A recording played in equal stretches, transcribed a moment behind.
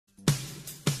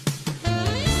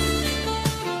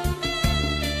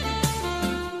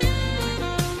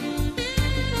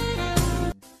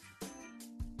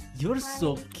You're Hi.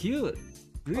 so cute.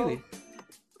 Really?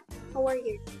 How are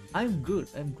you? I'm good.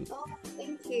 I'm good. Oh,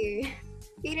 thank you.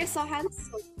 You're so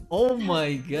handsome. Oh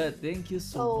my god, thank you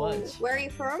so Oh, much. where are you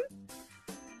from?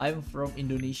 I'm from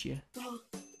Indonesia. Oh,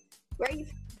 where are you?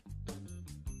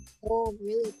 Oh,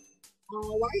 really?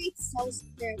 Why are you so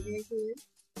scared? Are you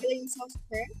feeling so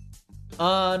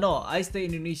scared? No, I stay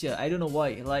in Indonesia. I don't know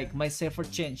why. Like my server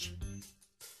changed.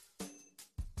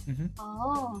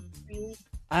 Oh, really?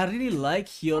 I really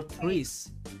like your Okay. trees.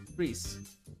 Trees.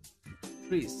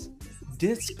 Trees. Sounds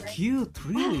That's great, right? cute,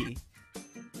 really.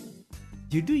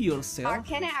 You do yourself?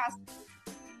 Can I ask?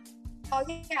 Oh,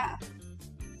 yeah.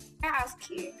 I ask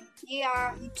you. You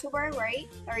are YouTuber, right?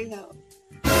 Or no?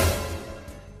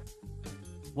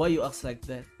 Why you ask like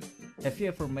that? Have you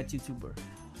ever met YouTuber?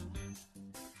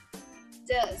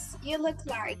 Does you look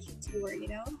like YouTuber? You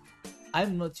know?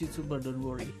 I'm not YouTuber, don't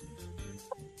worry.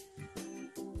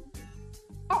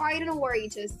 Oh, I don't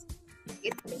worry. Just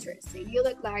it's interesting. You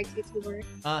look like YouTuber.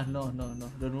 No,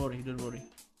 don't worry, don't worry.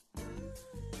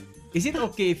 Is it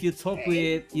okay if you talk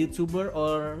Okay. with YouTuber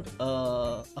or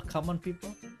a common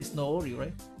people? It's no worry,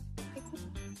 right?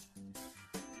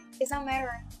 It doesn't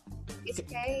matter. It's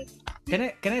okay. Can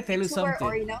I tell you YouTuber or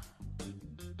something? you know?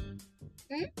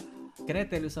 Hmm? Can I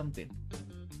tell you something?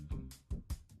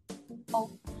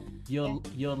 Oh, yeah.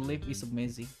 Your lip is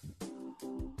amazing.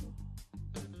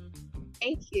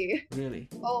 Thank you. Really.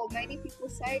 Oh, many people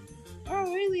say, "Oh,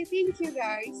 really? Thank you,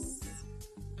 guys."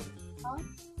 Huh?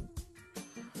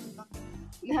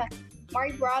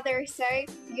 My brother say,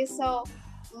 "You so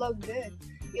look good.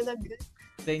 You look good."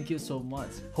 Thank you so much.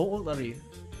 How old are you?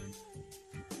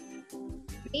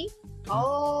 Me?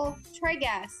 Oh, try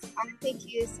guess. I think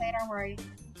you said I'm right.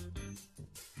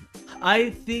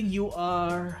 I think you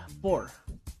are 4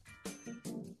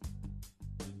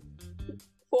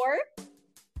 4?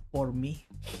 for me.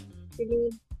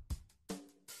 Really?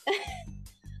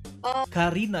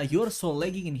 Karina, you're so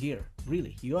lagging in here.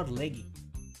 Really, you are lagging.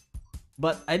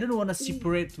 But I don't want to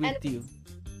separate and with you.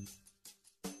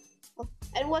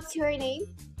 and what's your name?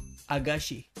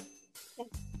 Agassi.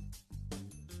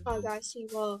 Oh gosh,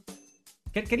 well,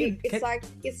 Can you it's like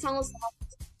it sounds like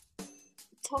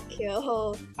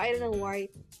Tokyo. I don't know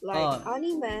why. Like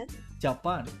anime.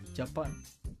 Japan. Japan.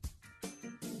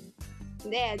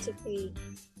 Yeah, Japan.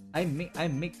 I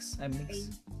mix.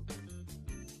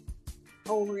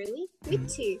 Oh really? Me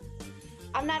too.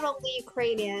 I'm not only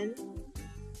Ukrainian.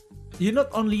 You're not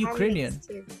only I'm Ukrainian. mixed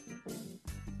too.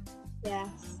 Yes,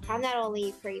 I'm not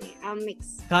only Ukrainian. I'm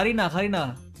mixed.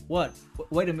 Karina, what?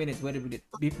 Wait a minute.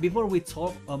 Before we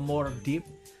talk more deep,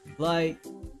 like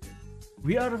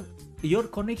your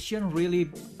connection really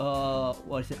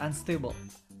what is it, unstable.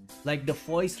 Like the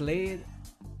voice late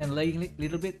and lagging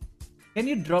little bit. Can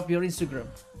you drop your Instagram?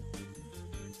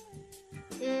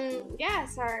 Yeah,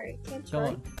 sorry. Can't Come try.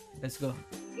 on, let's go.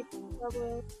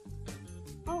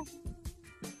 Oh.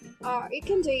 You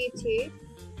can do it too.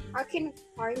 I can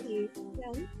find you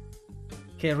then.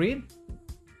 Karin?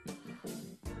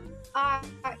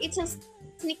 It's a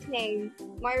nickname.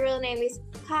 My real name is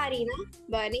Karina,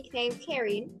 but nickname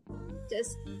Karin.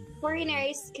 Just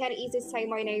foreigners can easily say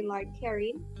my name like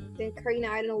Karin. Then Karina,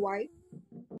 I don't know why.